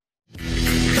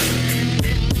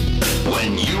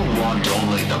when you want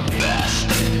only the best.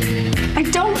 I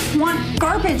don't want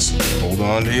garbage. Hold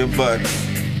on to your butts.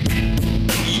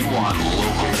 You want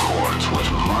Local Chords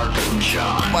with Mark and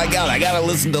John. Oh my God, I gotta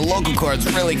listen to Local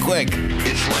Chords really quick.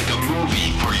 It's like a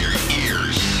movie for your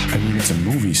ears. I mean, it's a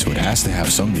movie, so it has to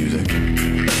have some music.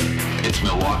 It's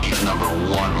Milwaukee's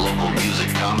 #1 local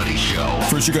music comedy show.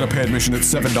 First, you gotta pay admission at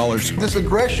 $7. This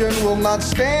aggression will not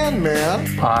stand,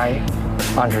 man. I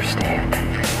understand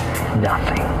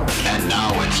nothing. And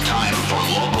now it's time for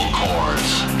Local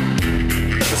Chords.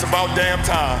 It's about damn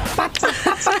time.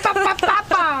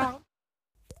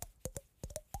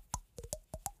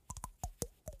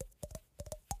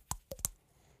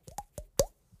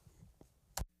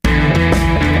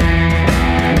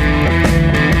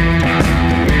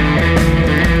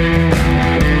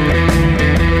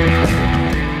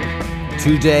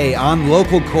 Today on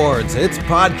Local Chords, it's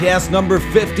podcast number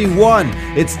 51.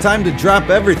 It's time to drop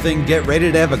everything, get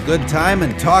ready to have a good time,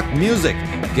 and talk music.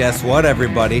 Guess what,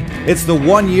 everybody? It's the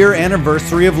 1-year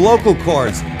anniversary of Local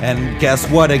Chords. And guess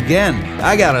what again?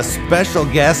 I got a special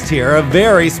guest here, a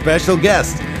very special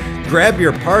guest. Grab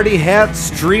your party hats,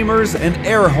 streamers, and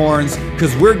air horns,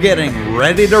 because we're getting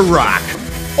ready to rock.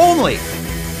 Only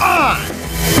on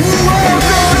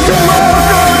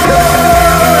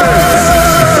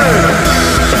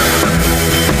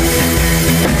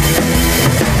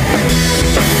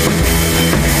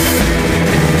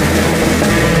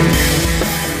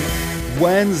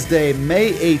Wednesday,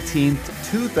 May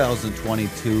 18th,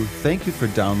 2022. Thank you for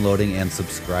downloading and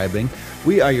subscribing.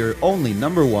 We are your only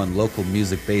 #1 local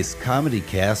music-based comedy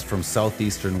cast from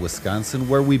southeastern Wisconsin,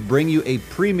 where we bring you a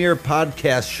premier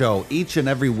podcast show each and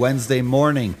every Wednesday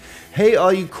morning. Hey,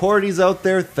 all you chordies out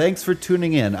there, thanks for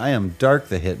tuning in. I am Dark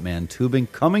the Hitman Tubing,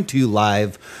 coming to you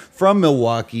live from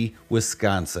Milwaukee,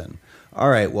 Wisconsin. All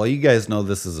right, well, you guys know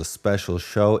this is a special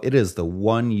show. It is the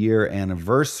 1-year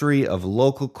anniversary of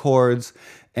Local Chords.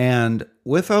 And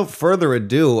without further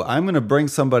ado, I'm going to bring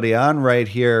somebody on right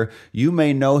here. You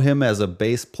may know him as a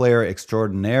bass player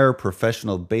extraordinaire,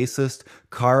 professional bassist,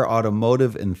 car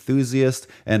automotive enthusiast,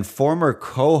 and former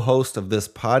co-host of this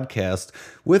podcast.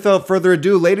 Without further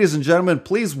ado, ladies and gentlemen,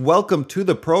 please welcome to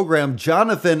the program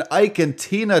Jonathan, Ike, and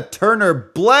Tina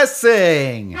Turner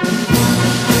Blessing.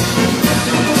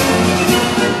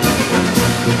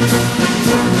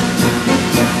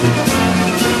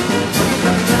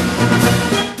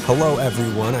 Hello,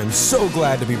 everyone. I'm so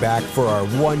glad to be back for our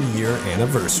 1-year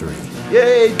anniversary.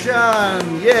 Yay,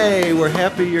 John! Yay! We're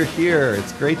happy you're here.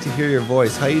 It's great to hear your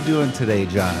voice. How you doing today,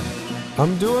 John?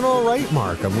 I'm doing all right,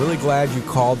 Mark. I'm really glad you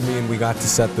called me and we got to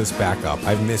set this back up.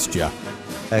 I've missed you.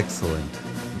 Excellent.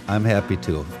 I'm happy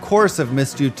too. Of course I've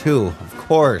missed you too. Of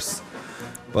course.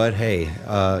 But hey,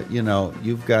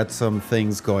 you've got some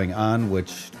things going on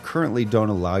which currently don't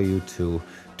allow you to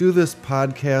do this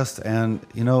podcast, and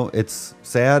it's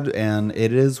sad, and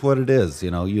it is what it is.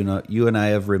 You and I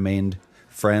have remained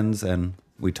friends, and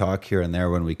we talk here and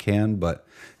there when we can, but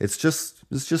it's just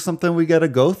something we got to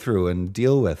go through and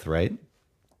deal with, right?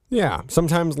 Yeah,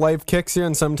 sometimes life kicks you,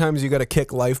 and sometimes you got to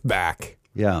kick life back.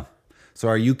 Yeah. So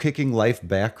are you kicking life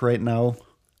back right now?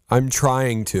 I'm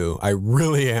trying to. I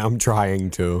really am trying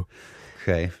to.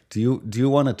 Okay. Do you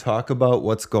want to talk about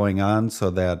what's going on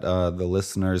so that the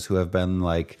listeners who have been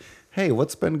like, hey,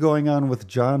 what's been going on with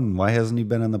John? Why hasn't he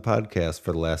been on the podcast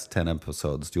for the last 10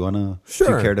 episodes? Do you want to? Sure.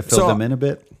 Do you care to fill them in a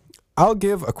bit? I'll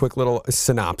give a quick little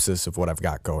synopsis of what I've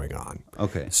got going on.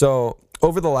 Okay. So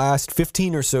over the last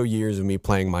 15 or so years of me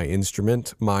playing my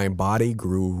instrument, my body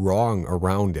grew wrong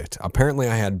around it. Apparently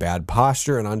I had bad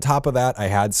posture, and on top of that, I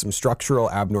had some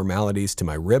structural abnormalities to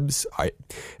my ribs.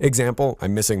 Example,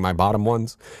 I'm missing my bottom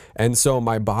ones. And so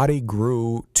my body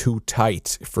grew too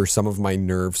tight for some of my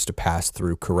nerves to pass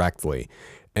through correctly.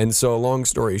 And so long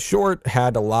story short,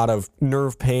 had a lot of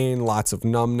nerve pain, lots of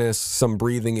numbness, some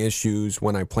breathing issues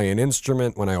when I play an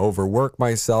instrument, when I overwork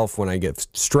myself, when I get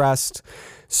stressed.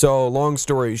 So long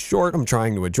story short, I'm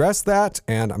trying to address that,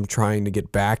 and I'm trying to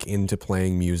get back into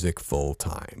playing music full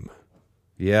time.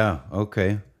 Yeah,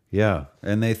 okay. Yeah.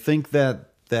 And they think that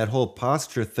whole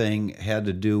posture thing had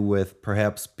to do with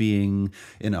perhaps being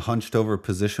in a hunched over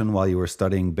position while you were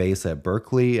studying bass at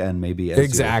Berkeley, and maybe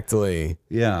Exactly.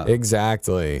 Yeah.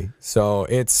 Exactly. So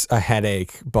it's a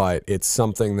headache, but it's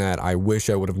something that I wish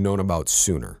I would have known about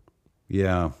sooner.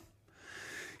 Yeah.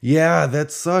 Yeah,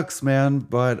 that sucks, man.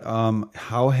 But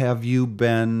how have you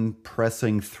been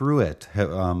pressing through it?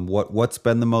 What's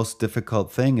been the most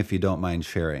difficult thing, if you don't mind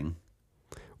sharing?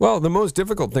 Well, the most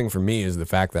difficult thing for me is the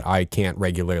fact that I can't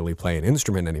regularly play an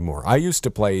instrument anymore. I used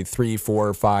to play 3,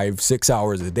 4, 5, 6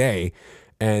 hours a day,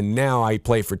 And now I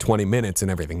play for 20 minutes and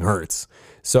everything hurts.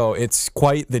 So it's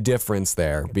quite the difference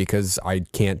there because I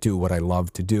can't do what I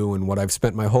love to do and what I've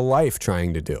spent my whole life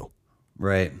trying to do.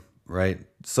 Right, right.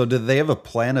 So did they have a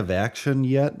plan of action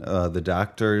yet? The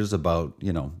doctors about,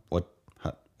 is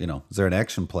there an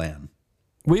action plan?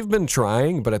 We've been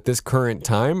trying, but at this current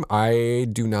time, I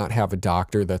do not have a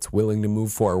doctor that's willing to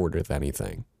move forward with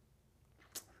anything.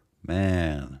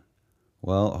 Man.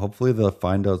 Well, hopefully they'll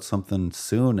find out something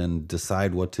soon and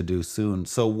decide what to do soon.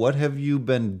 So what have you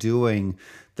been doing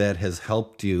that has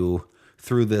helped you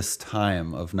through this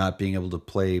time of not being able to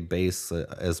play bass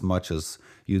as much as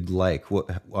you'd like?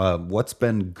 What's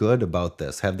been good about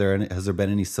this? Has there been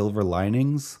any silver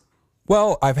linings?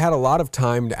 Well, I've had a lot of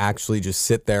time to actually just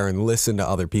sit there and listen to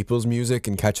other people's music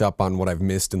and catch up on what I've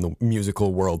missed in the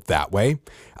musical world that way.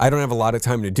 I don't have a lot of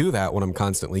time to do that when I'm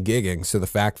constantly gigging, so the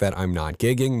fact that I'm not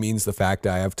gigging means the fact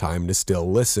I have time to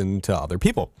still listen to other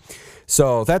people.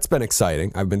 So that's been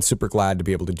exciting. I've been super glad to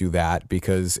be able to do that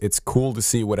because it's cool to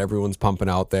see what everyone's pumping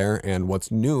out there and what's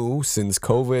new since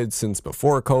COVID, since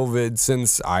before COVID,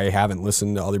 since I haven't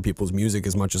listened to other people's music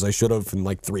as much as I should have in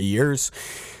like 3 years.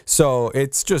 So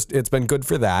it's been good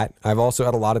for that. I've also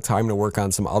had a lot of time to work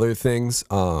on some other things.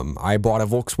 I bought a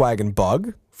Volkswagen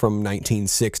Bug from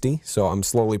 1960, so I'm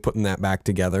slowly putting that back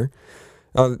together.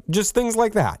 Just things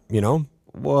like that, you know?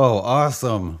 Whoa,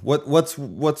 awesome. What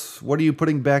are you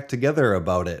putting back together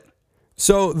about it?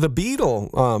 So the Beetle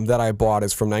that I bought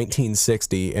is from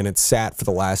 1960 and it's sat for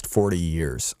the last 40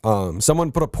 years.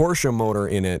 Someone put a Porsche motor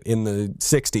in it in the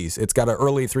 60s. It's got an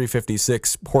early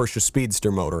 356 Porsche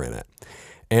Speedster motor in it.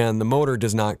 And the motor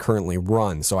does not currently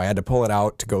run, so I had to pull it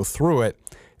out to go through it.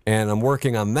 And I'm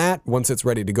working on that. Once it's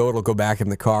ready to go, it'll go back in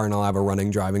the car and I'll have a running,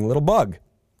 driving little Bug.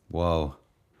 Whoa.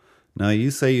 Now,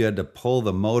 you say you had to pull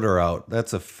the motor out.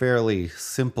 That's a fairly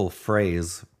simple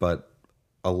phrase, but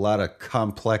a lot of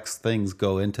complex things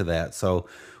go into that. So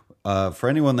for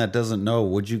anyone that doesn't know,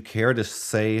 would you care to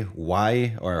say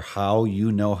why or how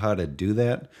you know how to do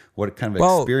that? What kind of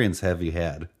experience have you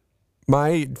had?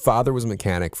 My father was a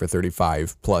mechanic for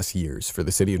 35 plus years for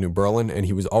the city of New Berlin, and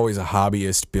he was always a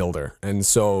hobbyist builder. And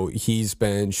so he's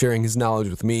been sharing his knowledge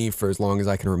with me for as long as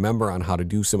I can remember on how to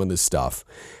do some of this stuff.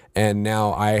 And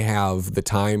now I have the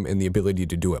time and the ability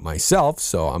to do it myself,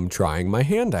 so I'm trying my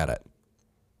hand at it.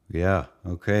 Yeah,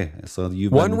 okay. So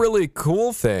One really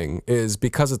cool thing is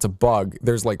because it's a Bug,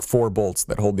 there's like 4 bolts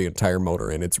that hold the entire motor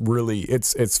in. It's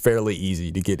fairly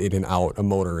easy to get in and out a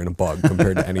motor in a Bug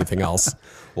compared to anything else.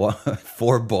 What,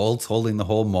 4 bolts holding the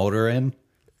whole motor in?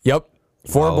 Yep.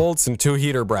 4 bolts and 2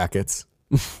 heater brackets.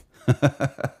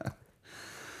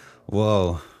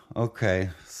 Whoa. Okay.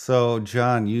 So,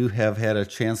 John, you have had a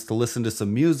chance to listen to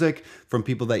some music from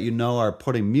people that you know are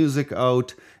putting music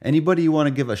out. Anybody you want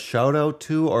to give a shout out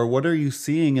to, or what are you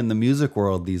seeing in the music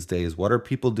world these days? What are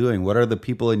people doing? What are the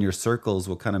people in your circles?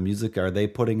 What kind of music are they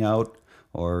putting out?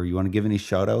 Or you want to give any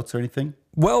shout outs or anything?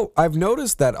 Well, I've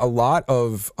noticed that a lot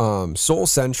of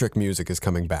soul-centric music is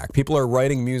coming back. People are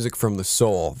writing music from the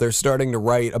soul. They're starting to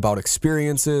write about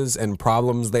experiences and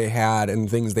problems they had and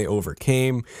things they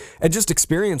overcame, and just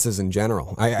experiences in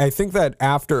general. I think that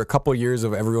after a couple years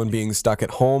of everyone being stuck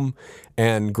at home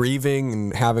and grieving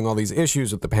and having all these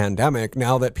issues with the pandemic,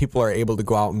 now that people are able to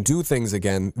go out and do things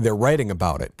again, they're writing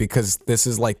about it because this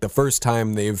is like the first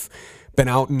time they've been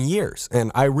out in years.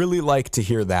 And I really like to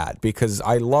hear that because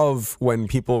I love when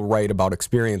people write about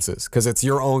experiences because it's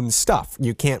your own stuff.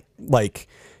 You can't buy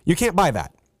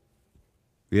that.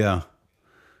 Yeah.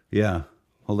 Yeah.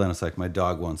 Hold on a sec. My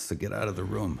dog wants to get out of the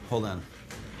room. Hold on.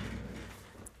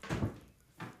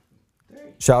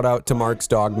 Shout out to Mark's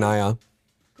dog, Naya.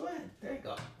 Go ahead. There you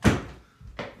go.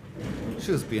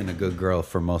 She was being a good girl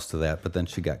for most of that, but then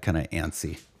she got kind of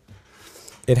antsy.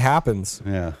 It happens.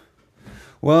 Yeah.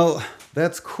 Well,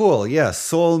 that's cool. Yeah,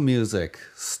 soul music,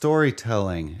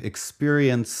 storytelling,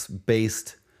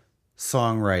 experience-based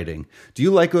songwriting. Do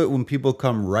you like it when people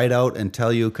come right out and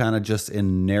tell you kind of just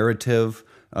in narrative,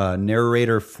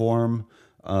 narrator form,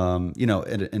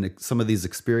 in some of these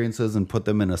experiences and put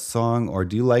them in a song? Or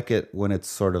do you like it when it's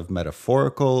sort of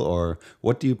metaphorical? Or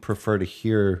what do you prefer to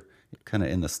hear kind of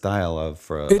in the style of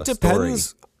for a story?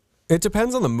 It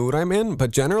depends on the mood I'm in,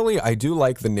 but generally I do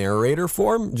like the narrator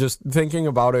form, just thinking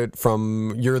about it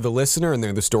from you're the listener and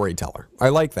they're the storyteller. I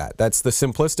like that. That's the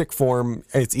simplistic form.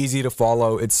 It's easy to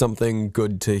follow. It's something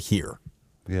good to hear.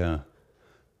 Yeah.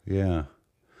 Yeah.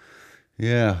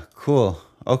 Yeah. Cool.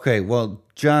 Okay. Well,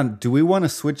 John, do we want to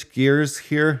switch gears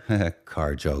here?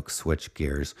 Car joke, switch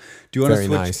gears. Do you want to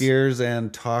switch gears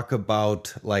and talk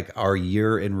about like our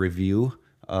year in review?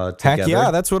 together. Heck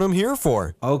yeah, that's what I'm here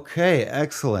for. Okay,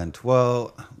 excellent.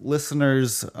 Well,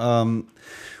 listeners,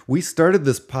 we started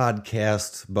this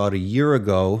podcast about a year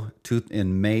ago,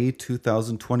 in May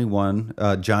 2021.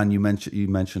 John, you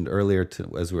mentioned earlier,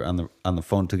 as we were on the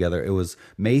phone together, it was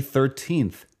May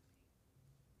 13th,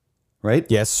 right?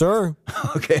 Yes, sir.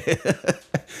 Okay,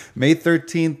 May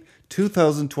 13th,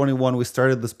 2021. We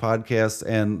started this podcast,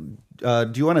 and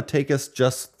do you want to take us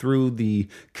just through the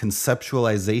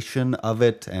conceptualization of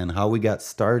it and how we got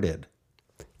started?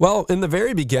 Well, in the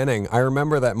very beginning, I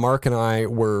remember that Mark and I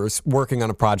were working on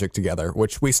a project together,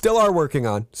 which we still are working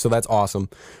on, so that's awesome.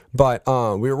 But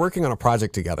we were working on a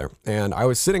project together, and I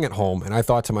was sitting at home, and I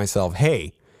thought to myself,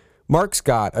 hey, Mark's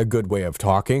got a good way of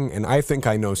talking, and I think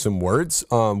I know some words.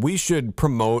 We should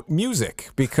promote music,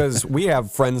 because we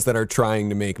have friends that are trying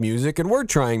to make music, and we're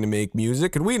trying to make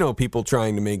music, and we know people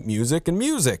trying to make music and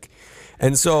music.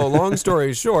 And so, long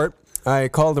story short, I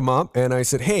called him up and I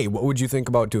said, hey, what would you think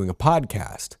about doing a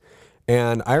podcast?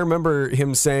 And I remember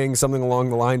him saying something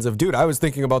along the lines of, dude, I was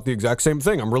thinking about the exact same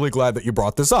thing. I'm really glad that you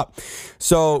brought this up.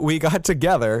 So we got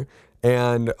together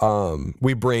and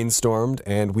we brainstormed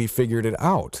and we figured it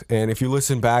out. And if you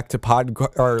listen back to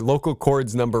Local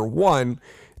Chords #1,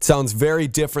 it sounds very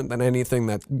different than anything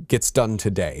that gets done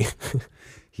today.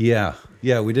 Yeah,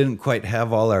 we didn't quite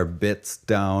have all our bits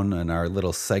down and our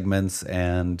little segments,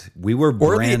 and we were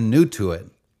brand new to it.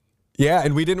 Yeah,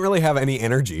 and we didn't really have any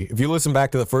energy. If you listen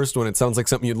back to the first one, it sounds like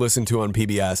something you'd listen to on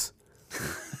PBS.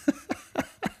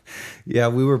 Yeah,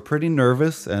 we were pretty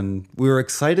nervous, and we were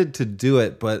excited to do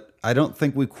it, but I don't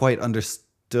think we quite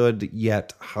understood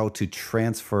yet how to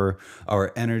transfer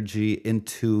our energy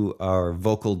into our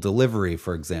vocal delivery,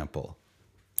 for example.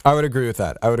 I would agree with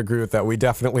that. We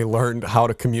definitely learned how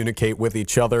to communicate with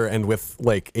each other and with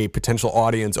like a potential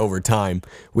audience over time.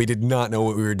 We did not know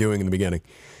what we were doing in the beginning.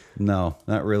 No,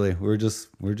 not really. We're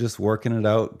just working it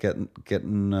out,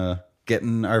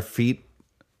 getting our feet.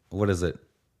 What is it?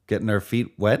 Getting our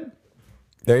feet wet.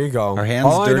 There you go. Our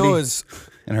hands dirty.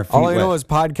 And our feet all I wet. know is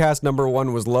podcast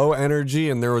 #1 was low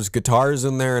energy, and there was guitars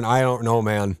in there, and I don't know,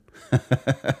 man.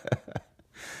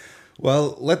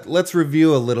 Well, let's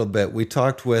review a little bit. We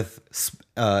talked with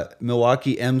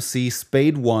Milwaukee MC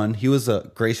Spade One. He was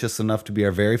gracious enough to be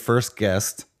our very first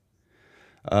guest.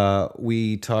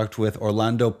 We talked with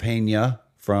Orlando Pena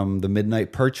from the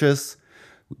Midnight Purchase.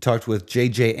 We talked with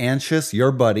JJ Anxious,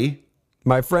 your buddy.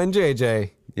 My friend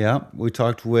JJ. Yeah. We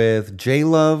talked with J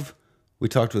Love. We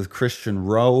talked with Christian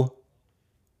Rowe,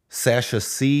 Sasha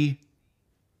C,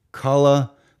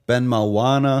 Kala, Ben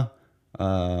Malwana,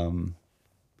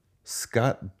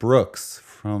 Scott Brooks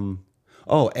from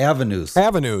Avenues.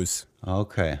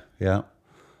 Okay, yeah.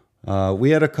 We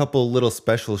had a couple little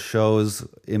special shows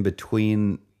in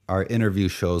between our interview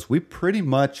shows.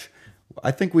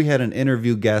 I think we had an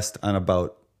interview guest on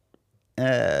about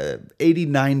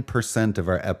 89% of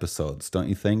our episodes, don't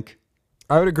you think?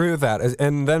 I would agree with that.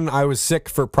 And then I was sick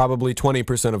for probably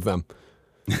 20% of them.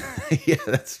 Yeah,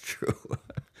 that's true.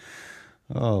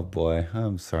 Oh boy,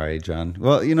 I'm sorry, John.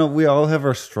 Well, we all have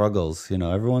our struggles.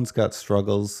 Everyone's got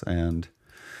struggles, and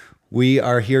we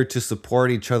are here to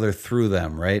support each other through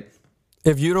them, right?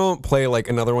 If you don't play like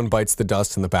Another One Bites the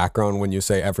Dust in the background when you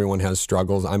say everyone has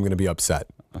struggles, I'm going to be upset.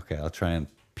 Okay, I'll try and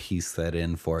piece that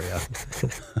in for you.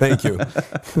 Thank you.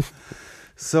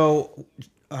 So,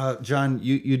 John,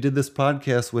 you did this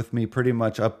podcast with me pretty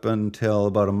much up until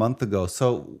about a month ago.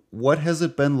 So what has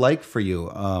it been like for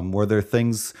you? Were there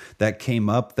things that came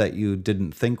up that you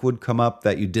didn't think would come up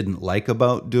that you didn't like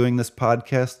about doing this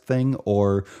podcast thing?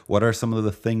 Or what are some of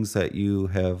the things that you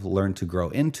have learned to grow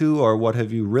into? Or what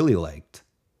have you really liked?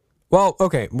 Well,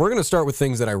 okay, we're going to start with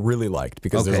things that I really liked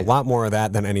because there's a lot more of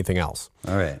that than anything else.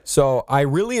 All right. So I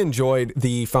really enjoyed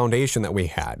the foundation that we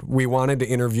had. We wanted to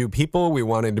interview people. We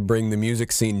wanted to bring the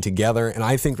music scene together. And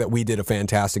I think that we did a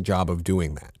fantastic job of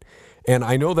doing that. And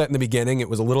I know that in the beginning, it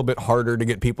was a little bit harder to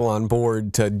get people on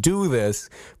board to do this,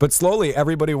 but slowly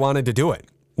everybody wanted to do it.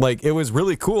 Like, it was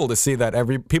really cool to see that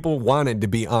people wanted to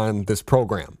be on this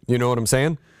program. You know what I'm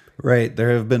saying? Right. There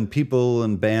have been people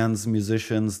and bands,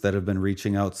 musicians that have been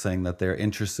reaching out saying that they're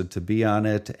interested to be on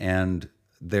it. And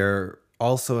there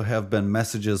also have been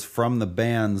messages from the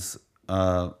bands,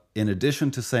 in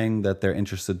addition to saying that they're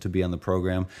interested to be on the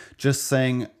program, just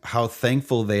saying how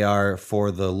thankful they are for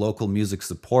the local music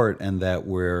support and that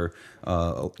we're,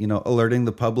 alerting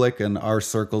the public and our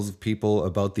circles of people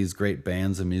about these great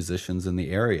bands and musicians in the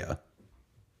area.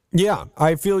 Yeah,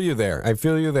 I feel you there.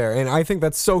 And I think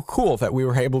that's so cool that we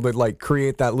were able to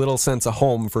create that little sense of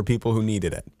home for people who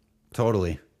needed it.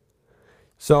 Totally.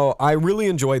 So I really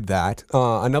enjoyed that.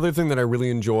 Another thing that I really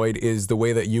enjoyed is the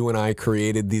way that you and I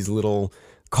created these little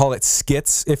call it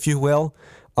skits, if you will.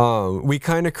 We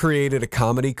kind of created a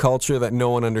comedy culture that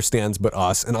no one understands but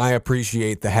us, and I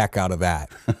appreciate the heck out of that.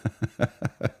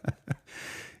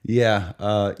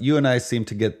 Yeah, you and I seem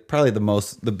to get probably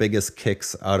the biggest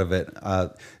kicks out of it.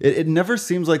 It never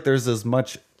seems like there's as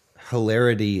much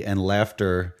hilarity and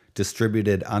laughter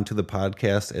distributed onto the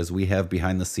podcast as we have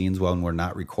behind the scenes when we're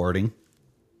not recording.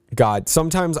 God,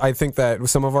 sometimes I think that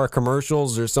some of our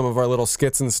commercials or some of our little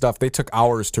skits and stuff, they took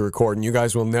hours to record, and you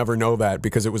guys will never know that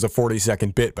because it was a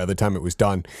 40-second bit by the time it was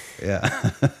done. Yeah.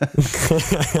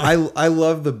 I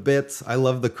love the bits. I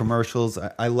love the commercials.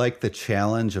 I like the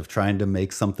challenge of trying to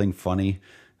make something funny.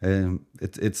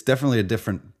 It's definitely a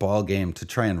different ball game to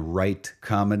try and write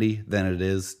comedy than it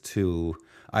is to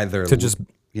either just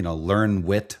learn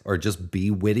wit or just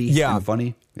be witty and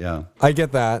funny. Yeah. I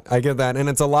get that. And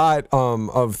it's a lot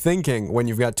of thinking when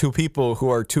you've got two people who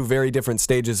are two very different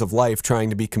stages of life trying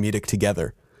to be comedic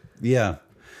together. Yeah.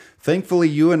 Thankfully,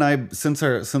 you and I, since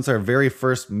our very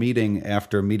first meeting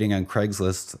after meeting on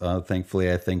Craigslist,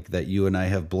 thankfully, I think that you and I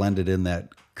have blended in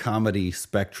that comedy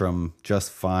spectrum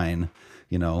just fine.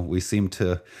 You know, we seem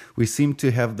to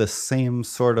have the same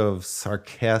sort of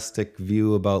sarcastic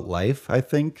view about life, I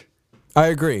think. I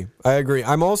agree.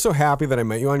 I'm also happy that I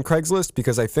met you on Craigslist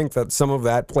because I think that some of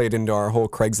that played into our whole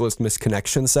Craigslist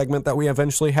misconnection segment that we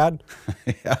eventually had.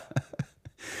 Yeah.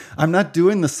 I'm not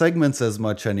doing the segments as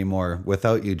much anymore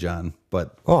without you, John.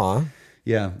 But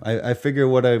yeah, I figure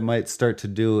what I might start to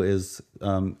do is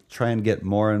try and get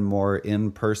more and more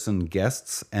in-person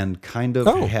guests and kind of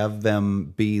have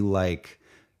them be like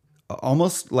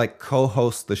almost like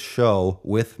co-host the show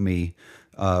with me.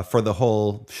 For the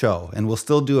whole show, and we'll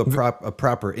still do a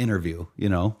proper interview, you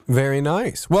know? Very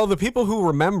nice. Well, the people who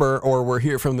remember or were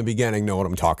here from the beginning know what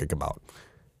I'm talking about.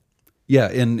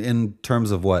 Yeah, in terms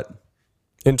of what?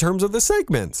 In terms of the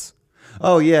segments.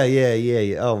 Oh, yeah.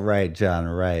 Oh, right, John,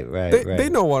 right. They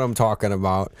know what I'm talking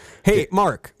about. Hey,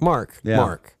 Mark.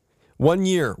 1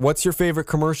 year, what's your favorite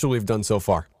commercial we've done so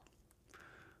far?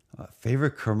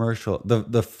 Favorite commercial?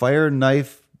 The Fire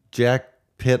Knife Jack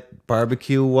Pit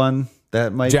barbecue one.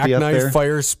 That might be up there. Jackknife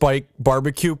Fire Spike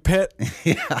Barbecue Pit.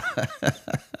 Yeah.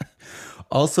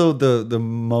 Also, the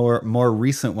more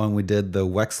recent one we did, the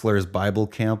Wexler's Bible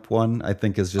Camp one, I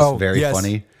think is just very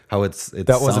funny. How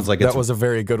that was a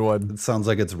very good one. It sounds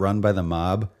like it's run by the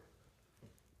mob.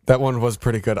 That one was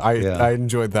pretty good. I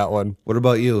enjoyed that one. What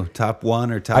about you? Top one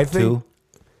or top two?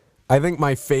 I think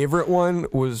my favorite one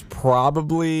was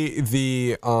probably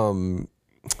the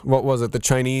what was it? The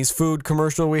Chinese food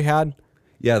commercial we had.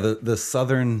 Yeah, the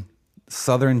southern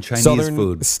Chinese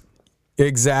food.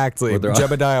 Exactly.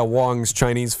 Jebediah Wong's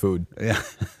Chinese food. Yeah.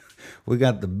 We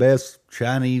got the best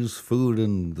Chinese food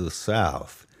in the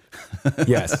South.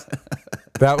 Yes.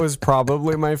 That was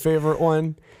probably my favorite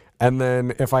one. And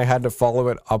then if I had to follow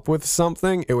it up with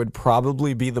something, it would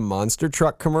probably be the monster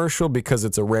truck commercial because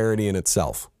it's a rarity in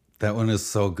itself. That one is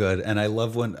so good. And I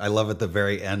love at the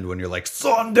very end when you're like,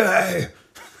 Sunday.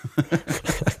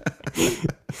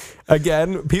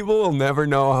 Again, people will never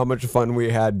know how much fun we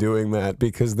had doing that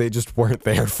because they just weren't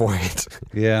there for it.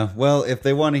 Yeah, well, if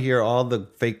they want to hear all the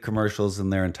fake commercials in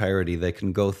their entirety, they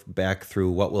can go back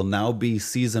through what will now be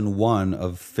season 1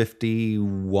 of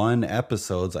 51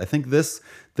 episodes. I think this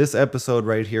episode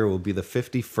right here will be the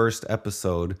 51st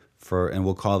episode and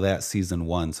we'll call that season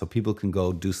 1. So people can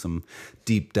go do some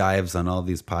deep dives on all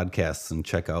these podcasts and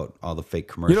check out all the fake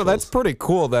commercials. You know, that's pretty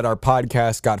cool that our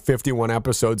podcast got 51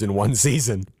 episodes in one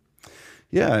season.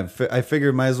 Yeah, I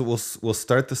figured might as well we'll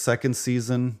start the second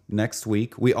season next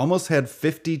week. We almost had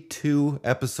 52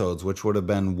 episodes, which would have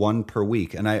been 1 per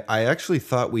week. And I actually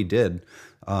thought we did.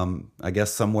 I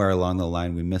guess somewhere along the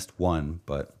line we missed 1,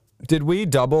 but... Did we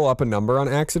double up a number on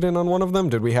accident on one of them?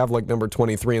 Did we have like number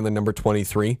 23 and then number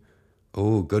 23?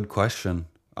 Oh, good question.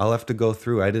 I'll have to go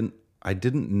through. I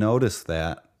didn't notice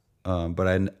that,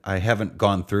 but I haven't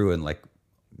gone through and like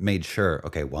made sure.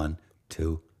 Okay, 1,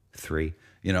 2, 3.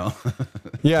 You know.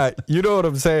 Yeah, you know what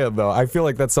I'm saying though. I feel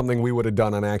like that's something we would have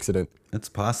done on accident. It's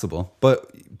possible,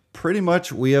 but pretty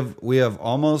much we have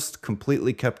almost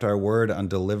completely kept our word on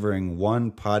delivering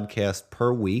 1 podcast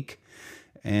per week.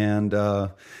 And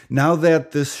now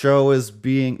that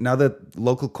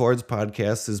Local Chords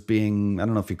podcast is being, I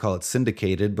don't know if you call it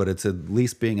syndicated, but it's at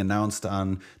least being announced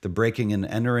on the Breaking and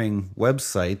Entering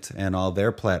website and all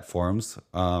their platforms.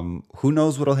 Who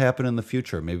knows what'll happen in the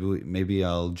future? Maybe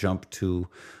I'll jump to,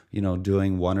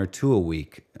 doing 1 or 2 a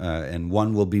week, and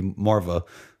one will be more of a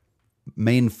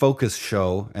main focus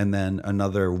show, and then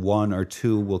another 1 or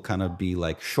 2 will kind of be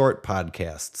like short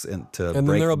podcasts. And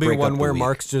then there'll be one where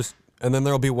Mark's just And then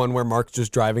there'll be one where Mark's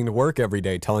just driving to work every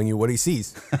day telling you what he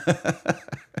sees.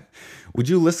 Would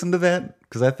you listen to that?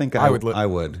 Because I think I would. I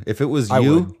would. If it was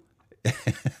you,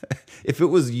 if it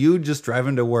was you just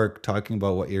driving to work talking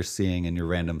about what you're seeing and your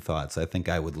random thoughts, I think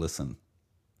I would listen.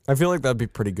 I feel like that'd be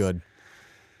pretty good.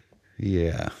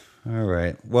 Yeah. All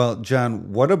right. Well,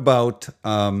 John, what about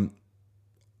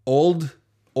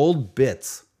old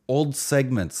bits, old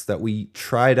segments that we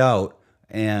tried out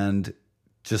and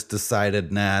just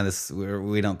decided, nah,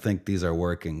 we don't think these are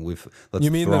working. Let's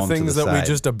you mean throw the them things to the that side. we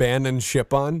just abandoned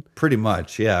ship on? Pretty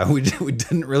much, yeah. We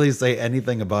didn't really say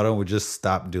anything about them. We just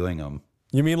stopped doing them.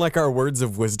 You mean like our Words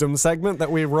of Wisdom segment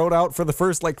that we wrote out for the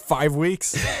first 5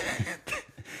 weeks?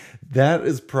 That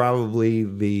is probably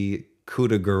the coup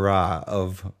de grace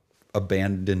of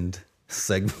abandoned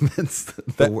segments.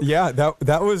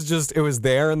 That was just, it was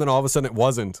there and then all of a sudden it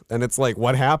wasn't. And it's like,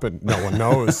 what happened? No one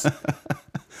knows.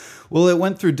 Well, it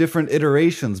went through different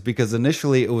iterations because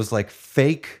initially it was like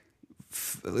fake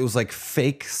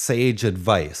sage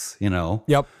advice,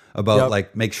 Yep.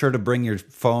 About make sure to bring your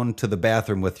phone to the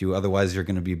bathroom with you, otherwise you're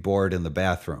going to be bored in the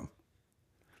bathroom.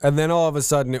 And then all of a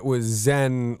sudden it was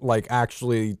Zen,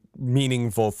 actually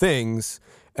meaningful things.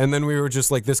 And then we were just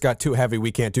like, this got too heavy.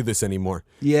 We can't do this anymore.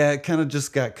 Yeah, it kind of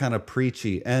just got kind of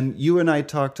preachy. And you and I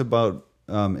talked about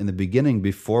in the beginning,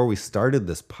 before we started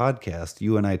this podcast,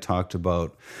 you and I talked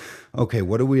about, okay,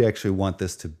 what do we actually want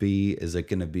this to be? Is it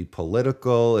going to be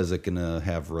political? Is it going to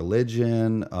have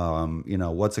religion?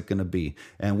 What's it going to be?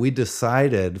 And we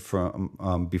decided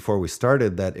from before we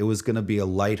started that it was going to be a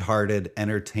lighthearted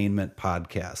entertainment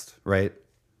podcast, right?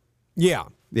 Yeah.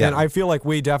 Yeah. And I feel like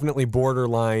we definitely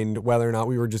borderlined whether or not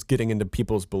we were just getting into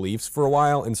people's beliefs for a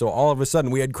while. And so all of a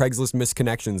sudden we had Craigslist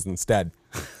misconnections instead.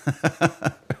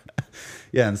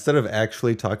 Yeah, instead of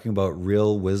actually talking about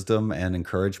real wisdom and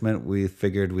encouragement, we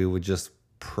figured we would just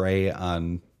prey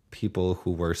on people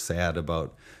who were sad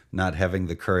about not having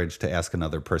the courage to ask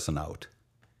another person out.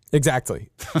 Exactly.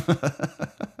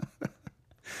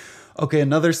 Okay,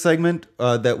 another segment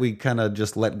that we kind of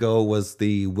just let go was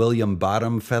the William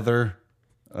Bottom Feather.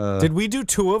 Did we do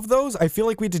 2 of those? I feel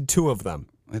like we did 2 of them.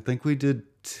 I think we did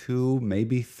 2,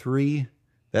 maybe 3.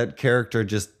 That character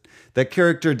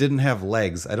didn't have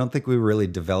legs. I don't think we really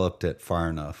developed it far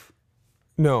enough.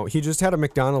 No, he just had a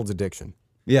McDonald's addiction.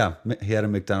 Yeah, he had a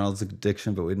McDonald's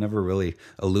addiction, but we never really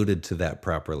alluded to that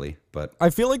properly. But I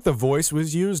feel like the voice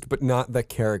was used, but not the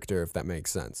character, if that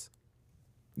makes sense.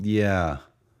 yeah.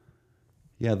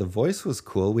 Yeah, the voice was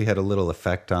cool. We had a little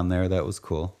effect on there. That was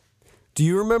cool. Do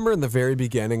you remember in the very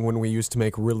beginning when we used to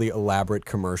make really elaborate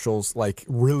commercials, like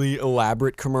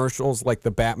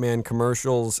the Batman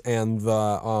commercials and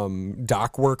the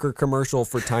dock worker commercial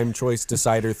for Time Choice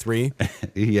Decider 3?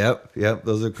 Yep.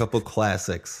 Those are a couple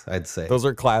classics, I'd say. Those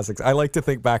are classics. I like to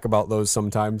think back about those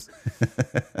sometimes.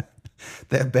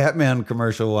 That Batman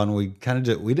commercial one, we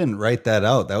didn't write that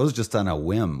out. That was just on a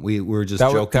whim. We were just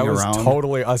joking around. That was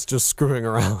totally us just screwing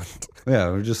around.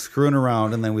 Yeah, we were just screwing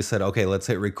around, and then we said, okay, let's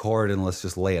hit record and let's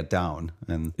just lay it down.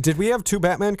 And did we have 2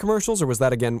 Batman commercials, or was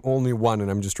that again only one and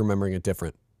I'm just remembering it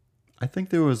different? I think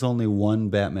there was only one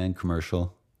Batman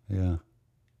commercial. Yeah.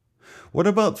 What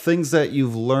about things that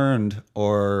you've learned,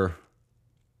 or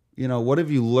what have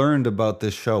you learned about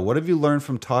this show? What have you learned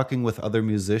from talking with other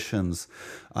musicians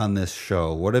on this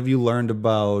show? What have you learned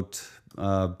about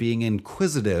being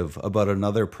inquisitive about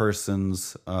another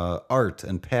person's art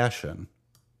and passion?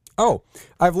 Oh,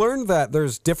 I've learned that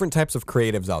there's different types of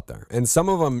creatives out there, and some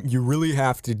of them you really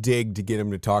have to dig to get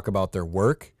them to talk about their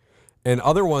work, and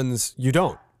other ones you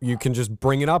don't. You can just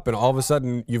bring it up, and all of a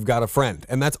sudden you've got a friend,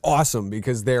 and that's awesome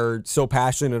because they're so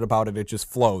passionate about it, it just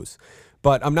flows.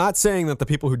 But I'm not saying that the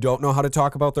people who don't know how to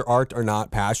talk about their art are not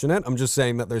passionate. I'm just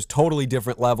saying that there's totally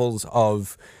different levels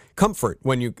of comfort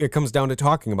when it comes down to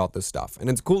talking about this stuff, and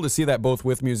it's cool to see that both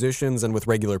with musicians and with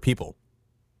regular people.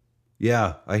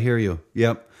 Yeah, I hear you.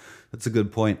 Yep. That's a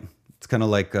good point. It's kind of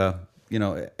like,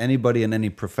 anybody in any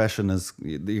profession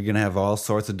you're going to have all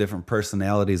sorts of different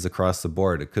personalities across the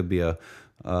board. It could be a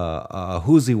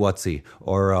whoozy whatsy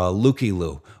or a looky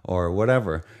loo or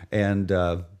whatever. And,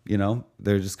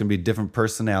 there's just going to be different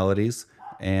personalities.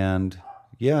 And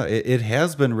yeah, it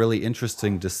has been really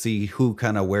interesting to see who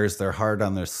kind of wears their heart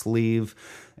on their sleeve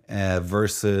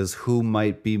versus who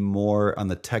might be more on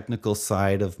the technical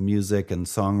side of music and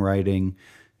songwriting.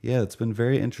 Yeah, it's been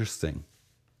very interesting.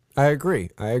 I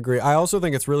agree. I also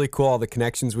think it's really cool all the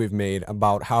connections we've made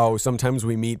about how sometimes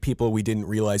we meet people we didn't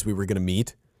realize we were going to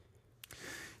meet.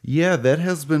 Yeah, that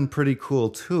has been pretty cool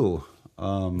too.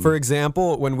 For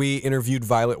example, when we interviewed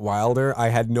Violet Wilder, I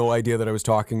had no idea that I was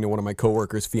talking to one of my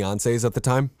coworkers' fiancés at the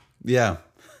time. Yeah.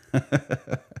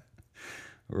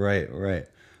 Right.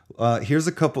 Here's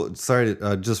a couple. Sorry,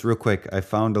 just real quick. I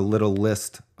found a little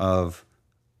list of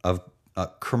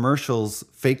commercials,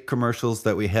 fake commercials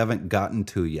that we haven't gotten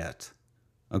to yet.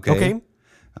 Okay.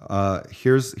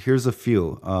 Here's a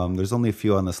few. There's only a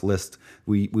few on this list.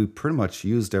 We pretty much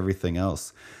used everything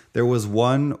else. There was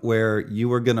one where you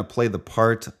were gonna play the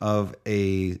part of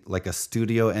a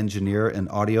studio engineer, an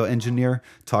audio engineer,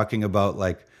 talking about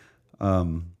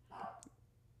oh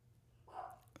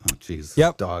jeez.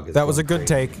 Yep. Dog is that was a going good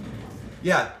crazy. take.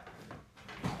 Yeah.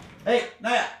 Hey,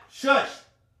 Naya, shush.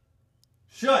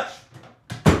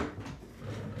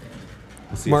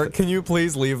 Mark, can you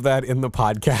please leave that in the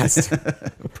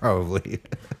podcast? Probably.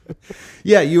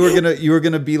 Yeah, you were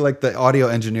gonna be like the audio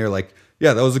engineer, like,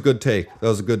 yeah, that was a good take.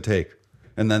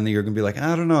 And then you're gonna be like,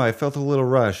 I don't know, I felt a little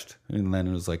rushed. And then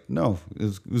it was like, no,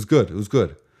 it was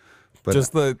good. But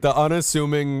just the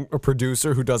unassuming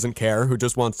producer who doesn't care, who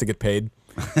just wants to get paid.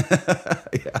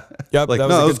 yeah. Yep. Like, that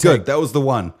no, it was good. take. That was the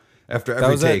one. After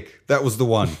every take, that was the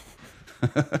one.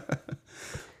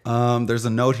 There's a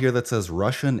note here that says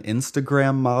Russian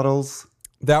Instagram models.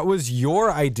 That was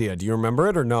your idea. Do you remember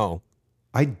it or no?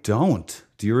 I don't.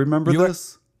 Do you remember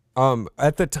this?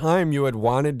 At the time, you had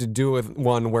wanted to do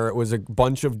one where it was a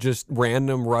bunch of just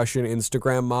random Russian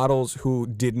Instagram models who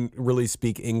didn't really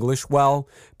speak English well,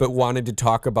 but wanted to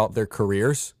talk about their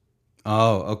careers.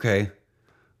 Oh, okay.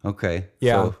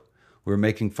 Yeah. So we're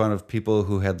making fun of people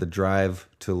who had the drive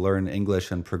to learn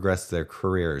English and progress their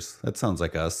careers. That sounds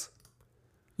like us.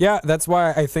 Yeah, that's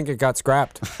why I think it got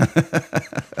scrapped.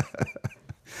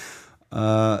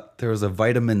 There was a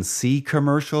vitamin C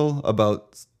commercial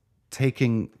about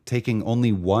taking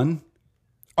only one.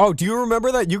 Oh, do you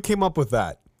remember that? You came up with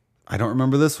that. I don't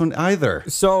remember this one either.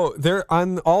 So they're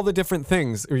on all the different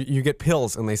things. You get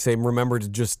pills and they say, remember to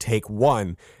just take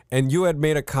one. And you had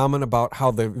made a comment about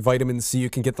how the vitamin C, you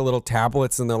can get the little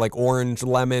tablets and they're like orange,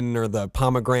 lemon, or the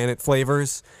pomegranate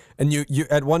flavors. And you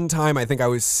at one time, I think I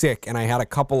was sick and I had a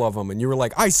couple of them and you were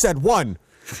like, I said one.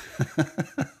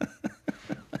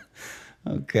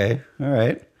 Okay. All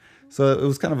right. So it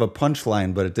was kind of a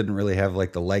punchline, but it didn't really have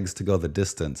like the legs to go the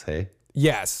distance, hey?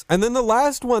 Yes. And then the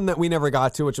last one that we never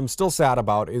got to, which I'm still sad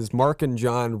about, is Mark and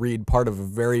John read part of a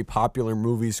very popular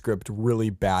movie script really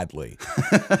badly.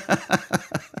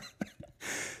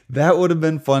 That would have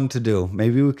been fun to do.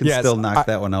 Maybe we can still knock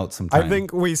that one out sometime. I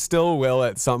think we still will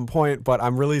at some point, but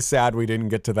I'm really sad we didn't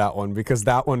get to that one because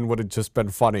that one would have just been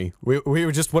funny.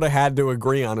 We just would have had to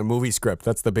agree on a movie script.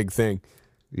 That's the big thing.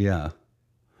 Yeah.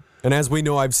 And as we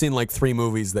know, I've seen like 3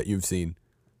 movies that you've seen.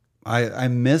 I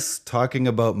miss talking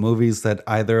about movies that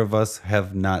either of us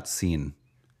have not seen.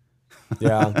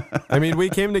 Yeah. I mean, we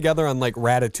came together on like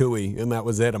Ratatouille, and that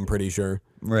was it, I'm pretty sure.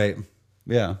 Right.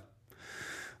 Yeah.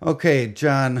 Okay,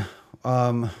 John.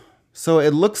 So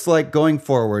it looks like going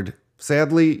forward,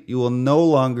 sadly, you will no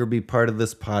longer be part of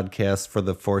this podcast for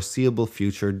the foreseeable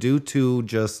future due to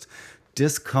just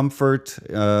discomfort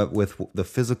with the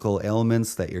physical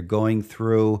ailments that you're going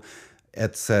through,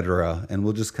 etc. And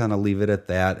we'll just kind of leave it at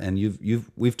that. And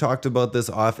we've talked about this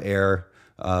off air,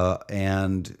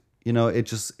 and you know,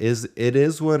 it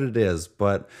is what it is.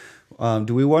 But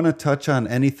do we want to touch on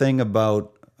anything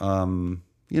about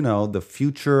you know, the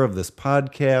future of this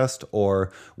podcast,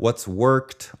 or what's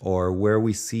worked, or where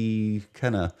we see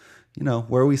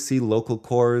where we see Local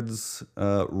Chord's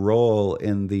role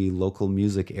in the local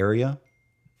music area?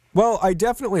 Well, I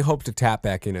definitely hope to tap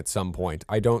back in at some point.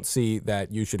 I don't see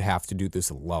that you should have to do this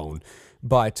alone.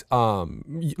 But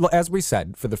as we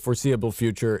said, for the foreseeable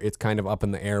future, it's kind of up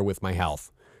in the air with my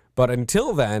health. But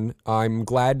until then, I'm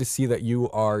glad to see that you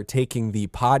are taking the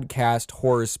podcast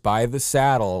horse by the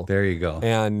saddle. There you go.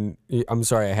 And I'm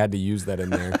sorry, I had to use that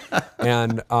in there.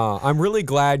 And I'm really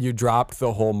glad you dropped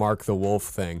the whole Mark the Wolf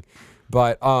thing.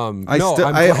 But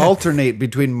I alternate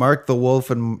between Mark the Wolf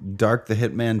and Dark the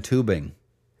Hitman tubing.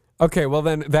 Okay, well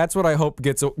then that's what I hope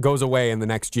goes away in the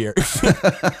next year.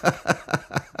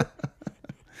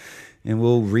 And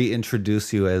we'll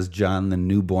reintroduce you as John the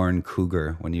Newborn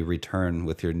Cougar when you return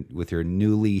with your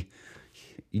newly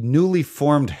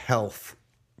formed health.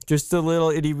 Just a little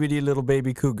itty bitty little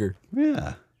baby cougar.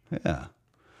 Yeah.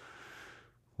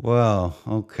 Well,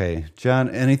 okay. John,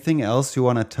 anything else you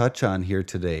want to touch on here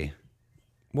today?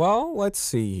 Well, let's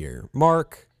see here.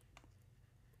 Mark,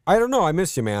 I don't know. I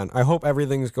miss you, man. I hope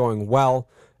everything's going well.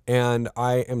 And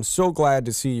I am so glad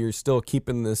to see you're still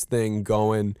keeping this thing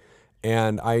going.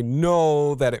 And I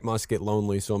know that it must get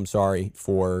lonely, so I'm sorry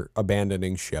for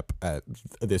abandoning ship at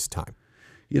this time.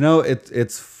 You know,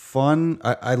 it's fun.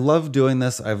 I love doing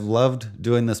this. I've loved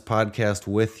doing this podcast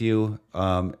with you.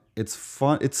 It's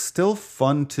fun. It's still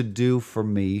fun to do for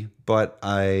me, but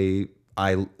I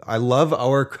I love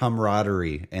our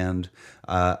camaraderie, and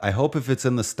I hope if it's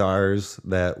in the stars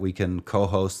that we can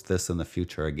co-host this in the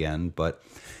future again. But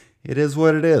it is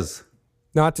what it is.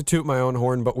 Not to toot my own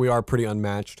horn, but we are pretty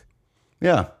unmatched.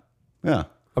 Yeah, yeah.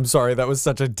 I'm sorry, that was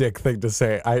such a dick thing to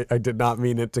say. I did not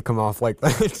mean it to come off like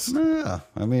that. Yeah,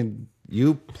 I mean,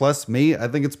 you plus me, I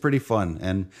think it's pretty fun.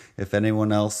 And if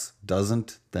anyone else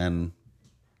doesn't, then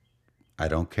I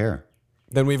don't care.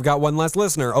 Then we've got one less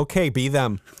listener. Okay, be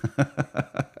them.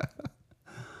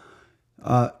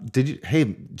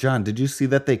 Hey, John, did you see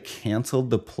that they canceled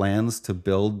the plans to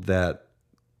build that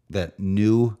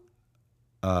new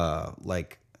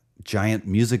like giant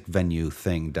music venue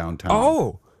thing downtown?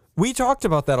 Oh, we talked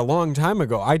about that a long time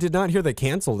ago. I did not hear they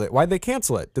canceled it. Why'd they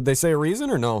cancel it? Did they say a reason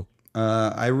or no?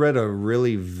 I read a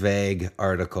really vague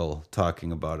article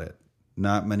talking about it.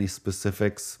 Not many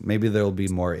specifics. Maybe there'll be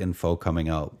more info coming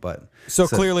out, but so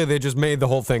clearly they just made the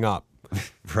whole thing up.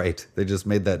 Right. They just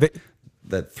made that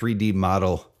 3D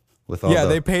model with all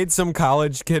they paid some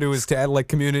college kid who was at like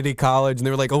community college, and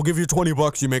they were like, "I'll give you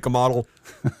 $20, you make a model."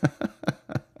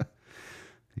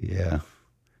 Yeah.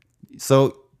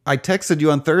 So I texted you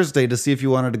on Thursday to see if you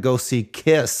wanted to go see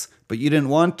Kiss, but you didn't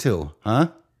want to, huh?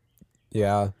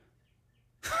 Yeah.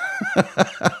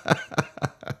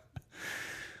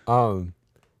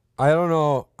 I don't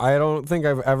know. I don't think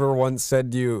I've ever once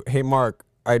said to you, "Hey, Mark,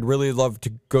 I'd really love to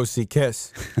go see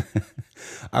Kiss."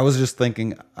 I was just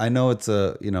thinking, I know it's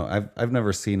I've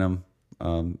never seen them.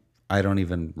 I don't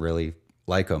even really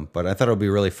like them, but I thought it would be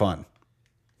really fun.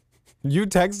 You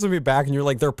texted me back and you're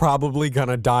like, "They're probably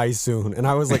gonna die soon." And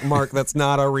I was like, "Mark, that's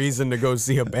not a reason to go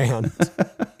see a band."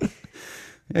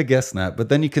 I guess not. But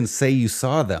then you can say you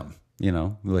saw them,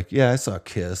 like, yeah, I saw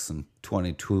Kiss in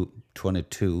 22.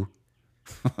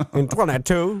 In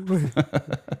 22.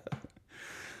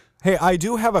 Hey, I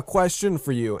do have a question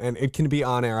for you, and it can be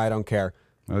on air. I don't care.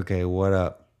 Okay, what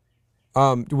up?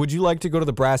 Would you like to go to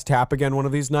the Brass Tap again one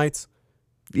of these nights?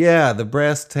 Yeah, the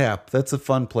Brass Tap. That's a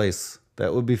fun place.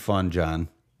 That would be fun, John.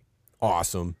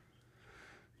 Awesome.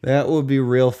 That would be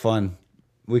real fun.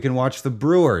 We can watch the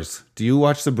Brewers. Do you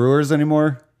watch the Brewers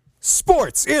anymore?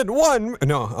 Sports in one.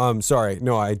 No, sorry.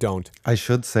 No, I don't. I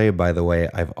should say, by the way,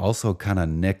 I've also kind of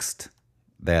nixed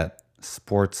that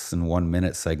sports in 1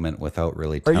 minute segment without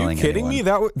really telling anyone. Are you kidding me?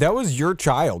 That was your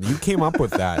child. You came up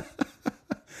with that.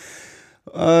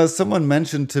 Someone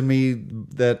mentioned to me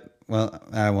that, well,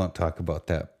 I won't talk about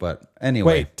that, but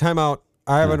anyway. Wait, time out.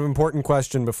 I have an important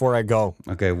question before I go.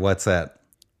 Okay, what's that?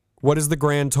 What is the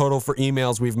grand total for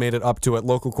emails we've made it up to at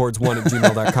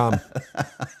localchords1@gmail.com?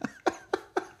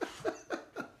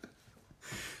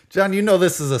 John, you know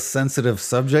this is a sensitive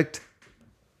subject.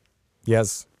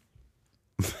 Yes.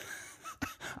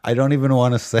 I don't even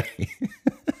want to say.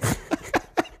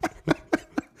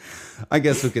 I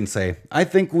guess we can say. I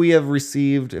think we have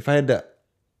received, if I had to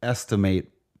estimate,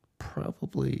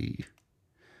 probably,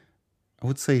 I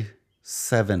would say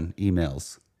 7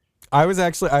 emails. I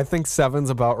think 7's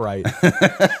about right.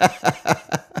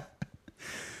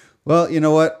 Well, you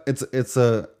know what?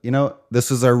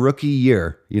 This is our rookie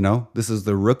year, This is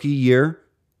the rookie year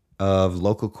of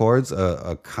Local Chords,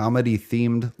 a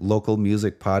comedy-themed local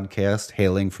music podcast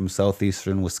hailing from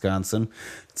southeastern Wisconsin.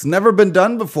 It's never been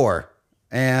done before,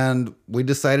 and we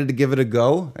decided to give it a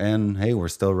go, and hey, we're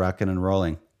still rocking and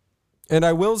rolling. And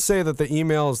I will say that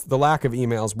the lack of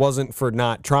emails wasn't for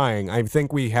not trying. I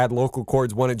think we had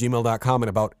localchords1@gmail.com in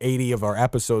about 80 of our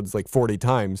episodes, like 40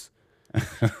 times.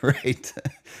 Right.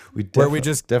 We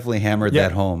just definitely hammered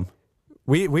that home.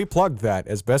 We plugged that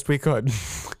as best we could.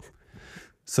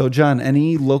 So, John,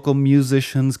 any local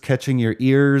musicians catching your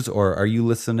ears, or are you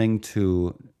listening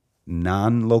to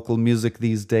non-local music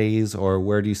these days, or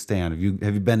where do you stand?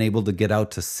 Have you been able to get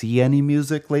out to see any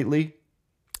music lately?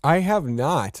 I have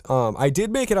not. I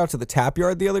did make it out to the Tap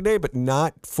Yard the other day, but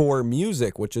not for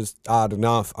music, which is odd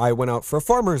enough. I went out for a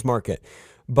farmer's market.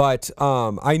 But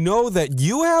I know that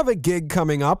you have a gig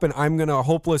coming up, and I'm going to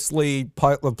hopelessly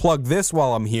plug this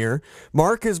while I'm here.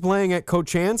 Mark is playing at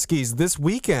Kochanski's this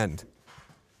weekend.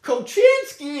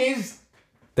 Kochanski's!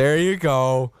 There you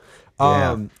go.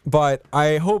 Yeah. But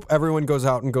I hope everyone goes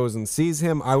out and goes and sees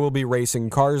him. I will be racing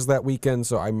cars that weekend,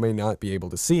 so I may not be able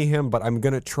to see him, but I'm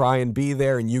going to try and be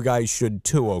there, and you guys should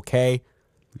too, okay?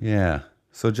 Yeah.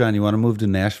 So, John, you want to move to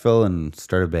Nashville and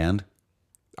start a band?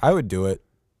 I would do it.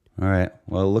 All right.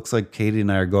 Well, it looks like Katie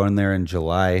and I are going there in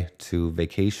July to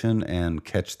vacation and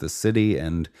catch the city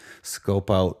and scope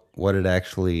out what it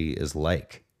actually is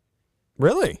like.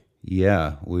 Really?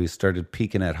 Yeah. We started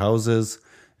peeking at houses,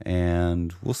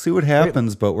 and we'll see what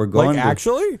happens. But we're going. Like,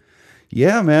 actually?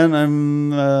 Yeah, man.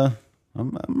 I'm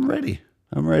ready.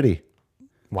 I'm ready.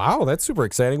 Wow, that's super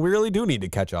exciting. We really do need to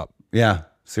catch up. Yeah,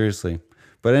 seriously.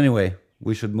 But anyway,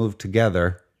 we should move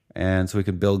together, and so we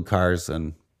can build cars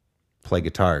and play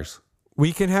guitars.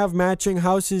 We can have matching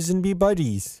houses and be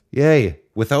buddies. Yay,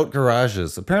 without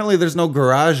garages. Apparently there's no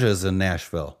garages in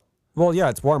Nashville. Well, yeah,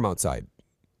 it's warm outside.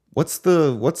 What's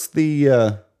the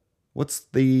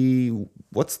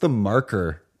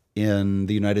marker in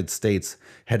the United States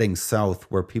heading south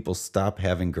where people stop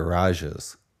having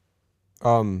garages?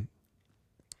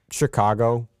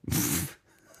 Chicago.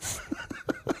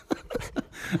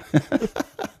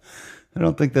 I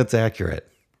don't think that's accurate.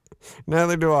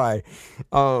 Neither do I.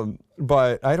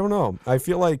 But I don't know. I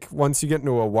feel like once you get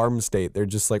into a warm state, they're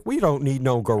just like, we don't need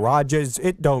no garages.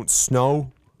 It don't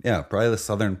snow. Yeah, probably the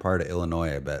southern part of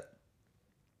Illinois, I bet.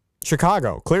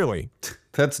 Chicago, clearly.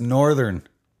 That's northern.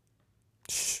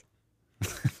 Shh.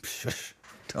 Shush.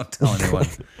 Don't tell anyone.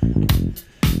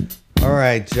 All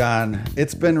right, John.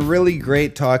 It's been really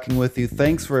great talking with you.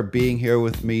 Thanks for being here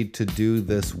with me to do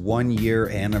this 1-year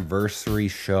anniversary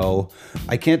show.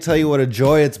 I can't tell you what a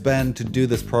joy it's been to do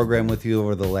this program with you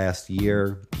over the last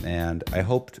year, and I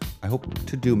hope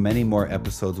to do many more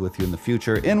episodes with you in the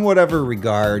future in whatever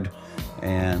regard.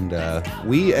 And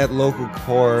we at Local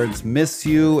Chords miss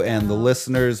you, and the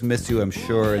listeners miss you, I'm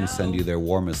sure, and send you their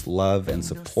warmest love and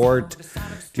support.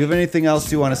 Do you have anything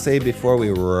else you want to say before we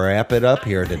wrap it up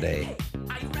here today?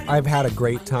 I've had a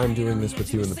great time doing this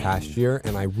with you in the past year,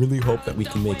 and I really hope that we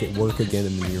can make it work again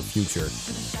in the near future.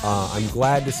 I'm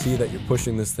glad to see that you're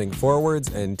pushing this thing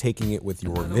forwards and taking it with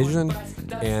your vision,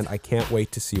 and I can't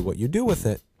wait to see what you do with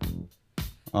it.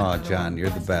 Oh, John,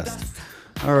 you're the best.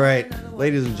 All right,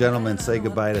 ladies and gentlemen, say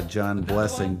goodbye to John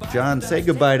Blessing. John, say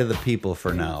goodbye to the people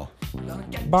for now.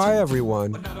 Bye,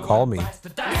 everyone. Call me.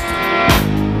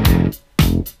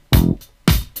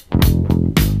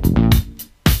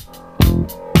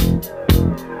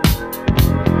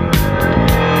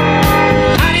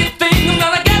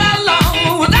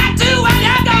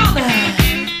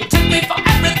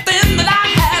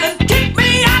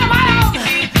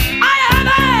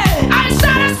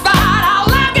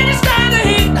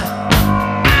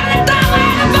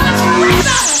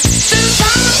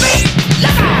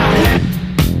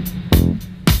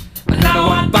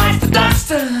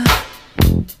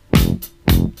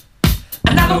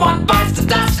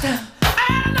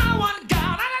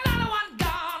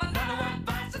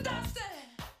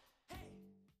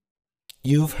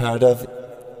 You've heard of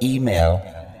email.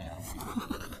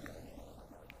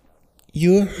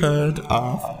 You heard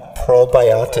of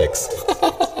probiotics.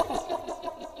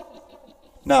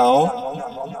 Now,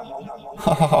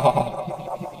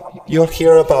 you'll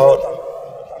hear about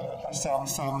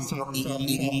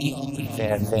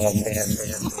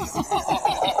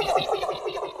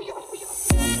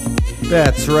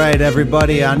That's right,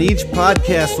 everybody. On each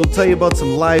podcast, we'll tell you about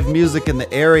some live music in the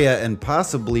area and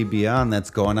possibly beyond that's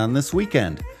going on this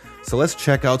weekend. So let's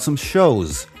check out some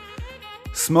shows.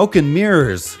 Smoke and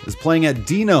Mirrors is playing at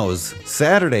Dino's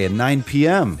Saturday at 9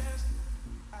 p.m.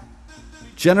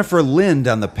 Jennifer Lind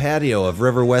on the patio of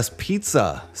River West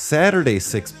Pizza, Saturday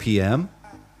 6 p.m.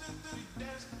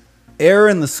 Air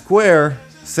in the Square,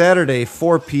 Saturday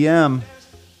 4 p.m.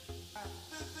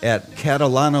 at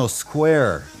Catalano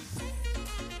Square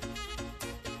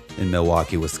in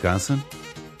Milwaukee, Wisconsin.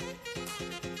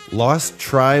 Lost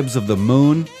Tribes of the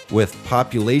Moon with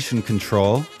Population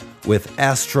Control with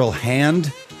Astral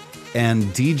Hand and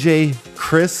DJ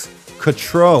Chris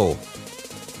Cotreau,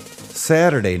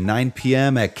 Saturday 9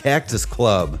 p.m. at Cactus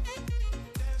Club.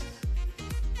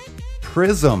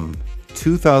 Prism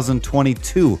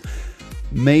 2022,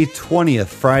 May 20th,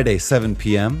 Friday 7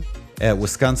 p.m. at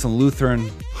Wisconsin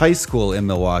Lutheran High School in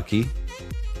Milwaukee.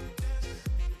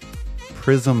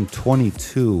 Prism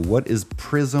 22. What is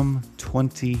Prism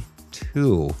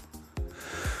 22?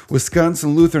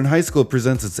 Wisconsin Lutheran High School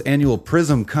presents its annual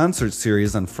Prism concert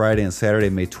series on Friday and Saturday,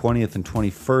 May 20th and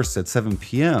 21st at 7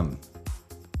 p.m.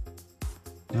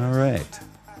 All right.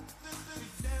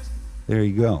 There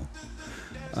you go.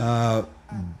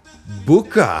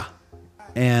 Buka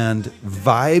and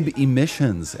Vibe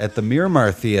Emissions at the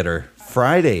Miramar Theater,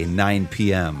 Friday, 9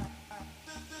 p.m.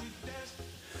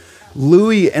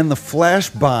 Louie and the Flash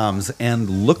Bombs and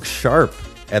Look Sharp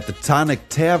at the Tonic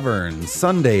Tavern,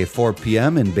 Sunday, 4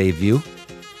 p.m. in Bayview.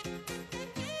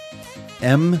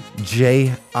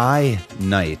 MJI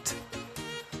Night,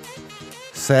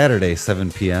 Saturday,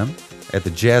 7 p.m. at the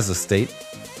Jazz Estate.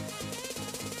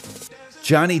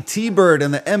 Johnny T-Bird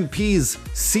and the MP's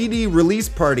CD release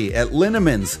party at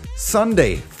Linneman's,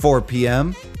 Sunday, 4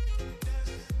 p.m.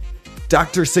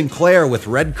 Dr. Sinclair with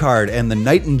Red Card and the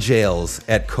Nightingales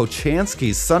at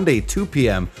Kochansky's, Sunday, 2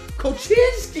 p.m.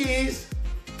 Kochansky's?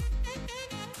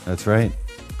 That's right.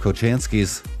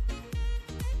 Kochanski's.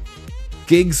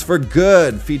 Gigs for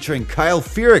Good, featuring Kyle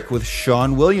Furyk with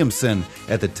Sean Williamson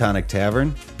at the Tonic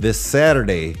Tavern this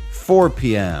Saturday, 4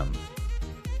 p.m.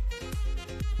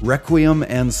 Requiem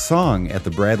and Song at the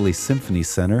Bradley Symphony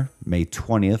Center, May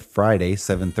 20th, Friday,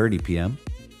 7:30 p.m.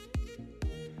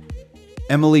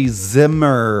 Emily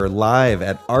Zimmer live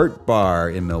at Art Bar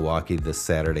in Milwaukee this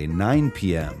Saturday, 9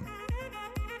 p.m.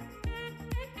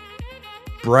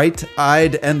 Bright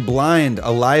Eyed and Blind,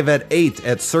 alive at 8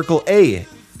 at Circle A,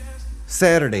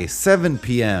 Saturday, 7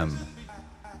 p.m.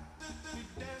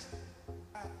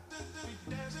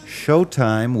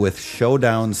 Showtime with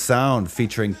Showdown Sound,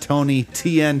 featuring Tony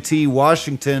TNT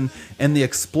Washington and the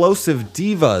Explosive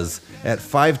Divas at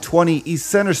 520 East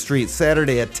Center Street,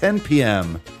 Saturday at 10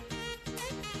 p.m.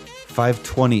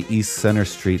 520 East Center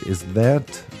Street, is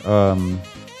that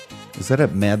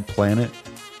at Mad Planet?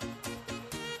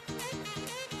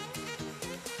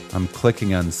 I'm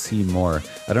clicking on See More.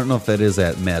 I don't know if that is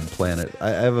at Mad Planet. I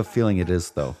have a feeling it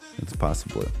is, though. It's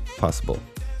possible.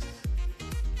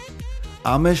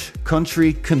 Amish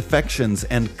Country Confections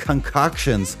and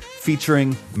Concoctions,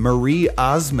 featuring Marie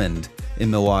Osmond in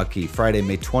Milwaukee, Friday,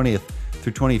 May 20th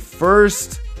through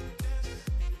 21st.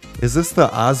 Is this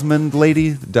the Osmond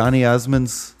lady? Donny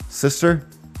Osmond's sister?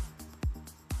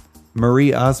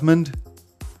 Marie Osmond?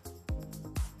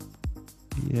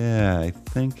 Yeah, I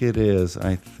think it is.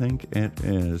 I'm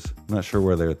not sure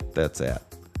where that's at.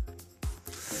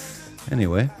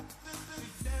 Anyway.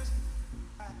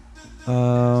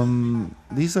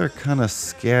 These are kind of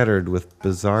scattered with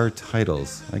bizarre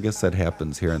titles. I guess that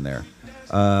happens here and there.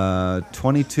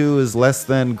 22 is less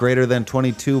than, greater than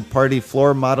 22. Party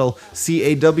Floor Model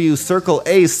CAW Circle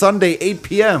A, Sunday, 8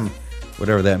 p.m.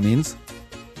 Whatever that means.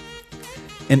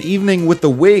 An Evening with the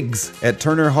Wigs at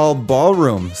Turner Hall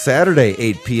Ballroom, Saturday,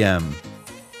 8 p.m.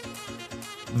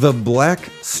 The Black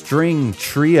String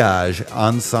Triage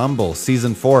Ensemble,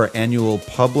 Season 4 Annual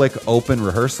Public Open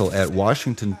Rehearsal at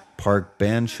Washington Park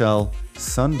Bandshell,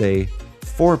 Sunday,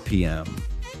 4 p.m.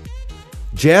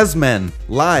 Jazzmen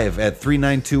live at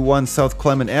 3921 South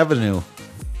Clement Avenue,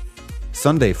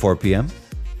 Sunday, 4 p.m.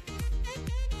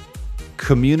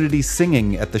 Community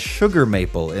Singing at the Sugar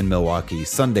Maple in Milwaukee,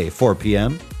 Sunday, 4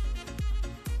 p.m.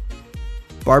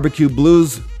 Barbecue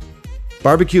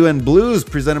and Blues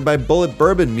presented by Bullet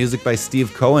Bourbon, music by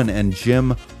Steve Cohen and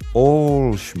Jim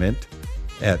Olschmidt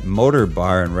at Motor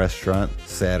Bar and Restaurant,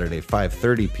 Saturday,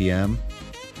 5:30 p.m.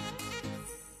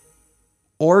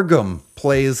 Orgum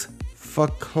plays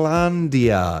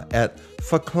Faklandia at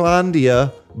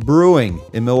Faklandia Brewing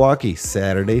in Milwaukee,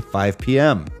 Saturday, 5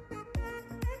 p.m.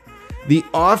 The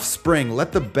Offspring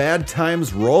Let the Bad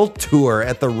Times Roll tour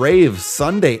at the Rave,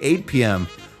 Sunday, 8 p.m.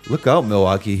 Look out,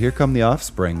 Milwaukee, here come the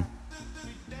Offspring.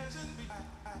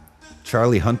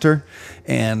 Charlie Hunter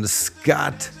and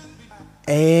Scott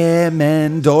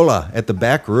Amendola at the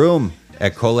Back Room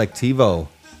at Collectivo,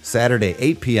 Saturday,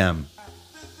 8 p.m.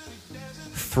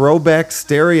 Throwback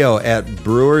Stereo at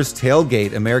Brewers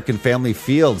Tailgate, American Family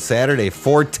Field, Saturday,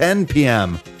 4:10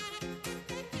 p.m.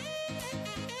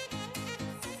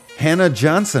 Hannah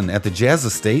Johnson at the Jazz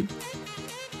Estate,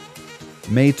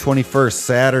 May 21st,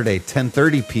 Saturday,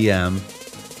 10:30 p.m.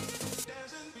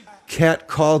 Cat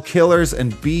Call Killers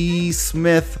and B.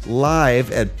 Smith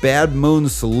live at Bad Moon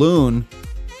Saloon,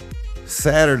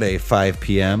 Saturday, 5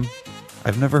 p.m.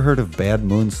 I've never heard of Bad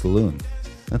Moon Saloon.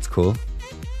 That's cool.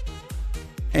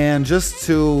 And just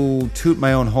to toot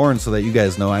my own horn so that you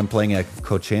guys know, I'm playing at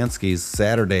Kochanski's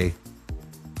Saturday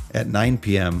at 9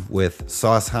 p.m. with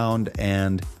Sauce Hound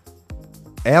and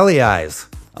Alley Eyes.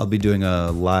 I'll be doing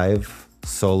a live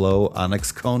solo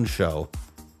Onyx Cone show.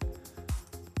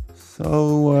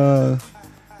 So,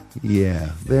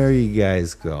 yeah, there you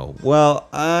guys go. Well,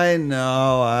 I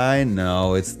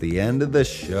know, it's the end of the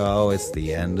show.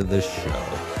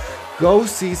 Go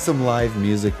see some live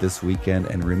music this weekend,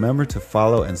 and remember to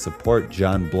follow and support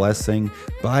John Blessing.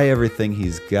 Buy everything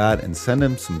he's got and send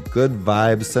him some good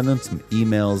vibes. Send him some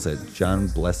emails at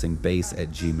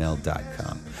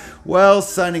johnblessingbass@gmail.com. Well,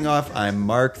 signing off, I'm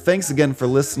Mark. Thanks again for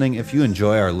listening. If you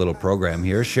enjoy our little program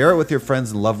here, share it with your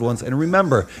friends and loved ones. And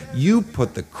remember, you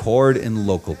put the chord in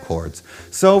local chords.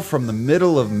 So from the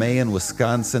middle of May in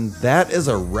Wisconsin, that is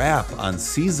a wrap on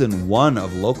Season 1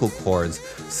 of Local Chords,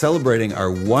 celebrating our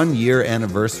 1-year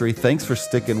anniversary. Thanks for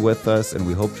sticking with us, and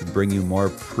we hope to bring you more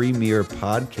premier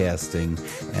podcasting.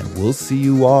 And we'll see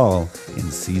you all in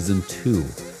Season 2.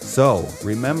 So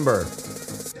remember,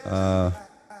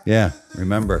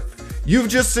 remember, you've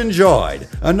just enjoyed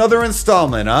another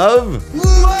installment of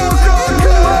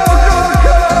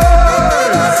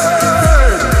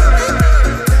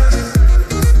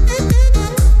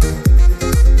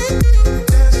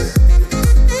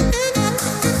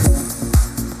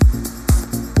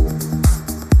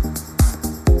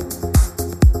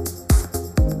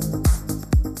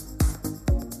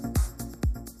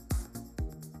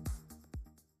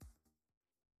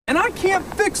And I can't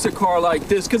fix a car like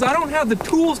this because I don't have the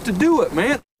tools to do it,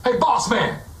 man. Hey, boss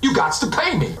man, you gots to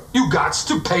pay me. You gots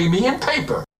to pay me in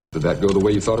paper. Did that go the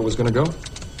way you thought it was gonna go?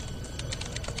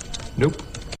 Nope.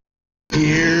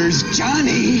 Here's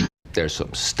Johnny. There's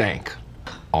some stank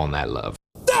on that love.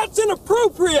 That's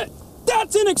inappropriate.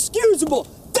 That's inexcusable.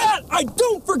 That I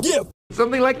don't forgive.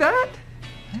 Something like that?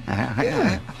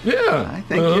 Yeah. Yeah. I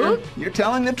think you're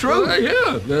telling the truth.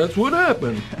 Yeah, that's what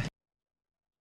happened.